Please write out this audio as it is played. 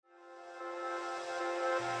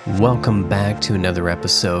Welcome back to another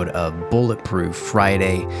episode of Bulletproof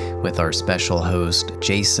Friday with our special host,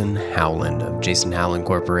 Jason Howland of Jason Howland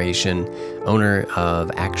Corporation, owner of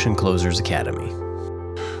Action Closers Academy.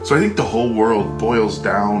 So I think the whole world boils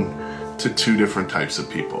down to two different types of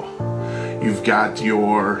people. You've got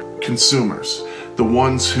your consumers, the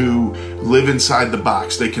ones who live inside the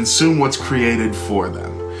box. They consume what's created for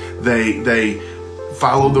them. They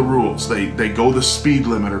follow the rules. They go the speed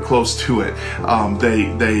limit or close to it.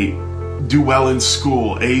 They do well in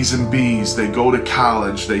school, A's and B's. They go to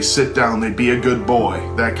college. They sit down. They be a good boy,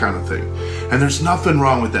 that kind of thing. And there's nothing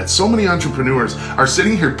wrong with that. So many entrepreneurs are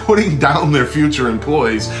sitting here putting down their future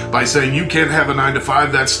employees by saying, you can't have a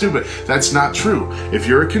 9-to-5, that's stupid. That's not true. If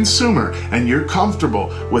you're a consumer and you're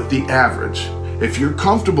comfortable with the average, if you're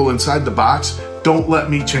comfortable inside the box, don't let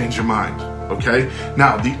me change your mind. Okay?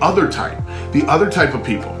 Now, the other type of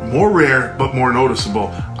people, more rare but more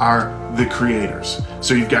noticeable, are the creators.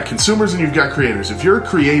 So you've got consumers and you've got creators. If you're a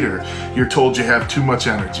creator, you're told you have too much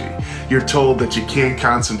energy. You're told that you can't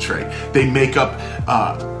concentrate. They make up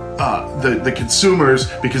the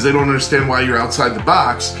consumers, because they don't understand why you're outside the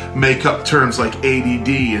box, make up terms like ADD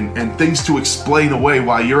and things to explain away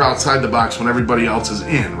why you're outside the box when everybody else is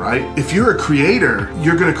in, right? If you're a creator,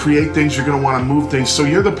 you're going to create things, you're going to want to move things. So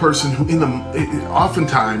you're the person who,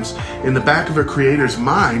 oftentimes, in the back of a creator's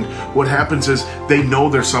mind, what happens is they know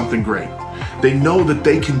there's something great. They know that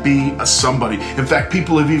they can be a somebody. In fact,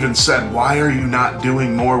 people have even said, why are you not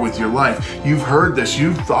doing more with your life? You've heard this,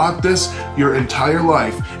 you've thought this your entire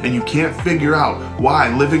life, and you can't figure out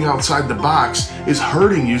why living outside the box is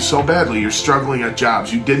hurting you so badly. You're struggling at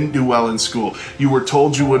jobs. You didn't do well in school. You were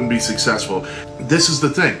told you wouldn't be successful. This is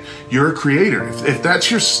the thing. You're a creator. If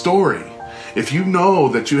that's your story, if you know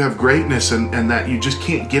that you have greatness and that you just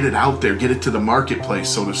can't get it out there, get it to the marketplace,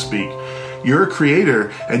 so to speak, you're a creator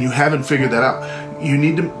and you haven't figured that out, you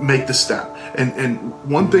need to make the step. And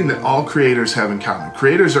one thing that all creators have in common,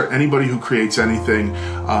 creators are anybody who creates anything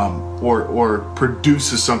or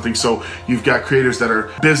produces something. So you've got creators that are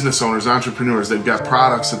business owners, entrepreneurs. They've got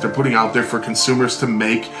products that they're putting out there for consumers to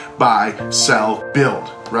make, buy, sell, build,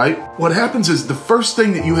 right? What happens is the first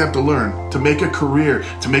thing that you have to learn to make a career,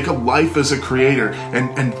 to make a life as a creator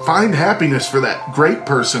and find happiness for that great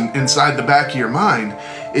person inside the back of your mind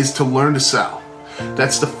is to learn to sell.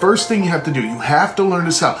 That's the first thing you have to do. You have to learn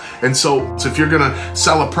to sell. And so if you're going to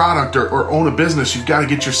sell a product or own a business, you've got to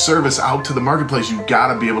get your service out to the marketplace. You've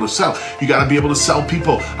got to be able to sell. You got to be able to sell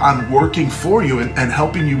people on working for you and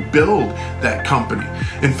helping you build that company.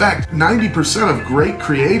 In fact, 90% of great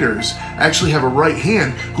creators actually have a right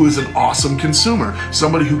hand who is an awesome consumer,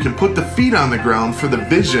 somebody who can put the feet on the ground for the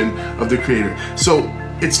vision of the creator. So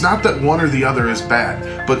it's not that one or the other is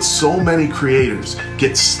bad, but so many creators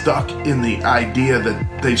get stuck in the idea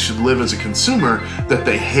that they should live as a consumer that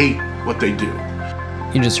they hate what they do.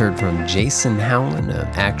 You just heard from Jason Howland of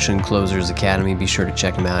Action Closers Academy. Be sure to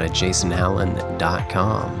check him out at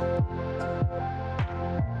jasonhowland.com.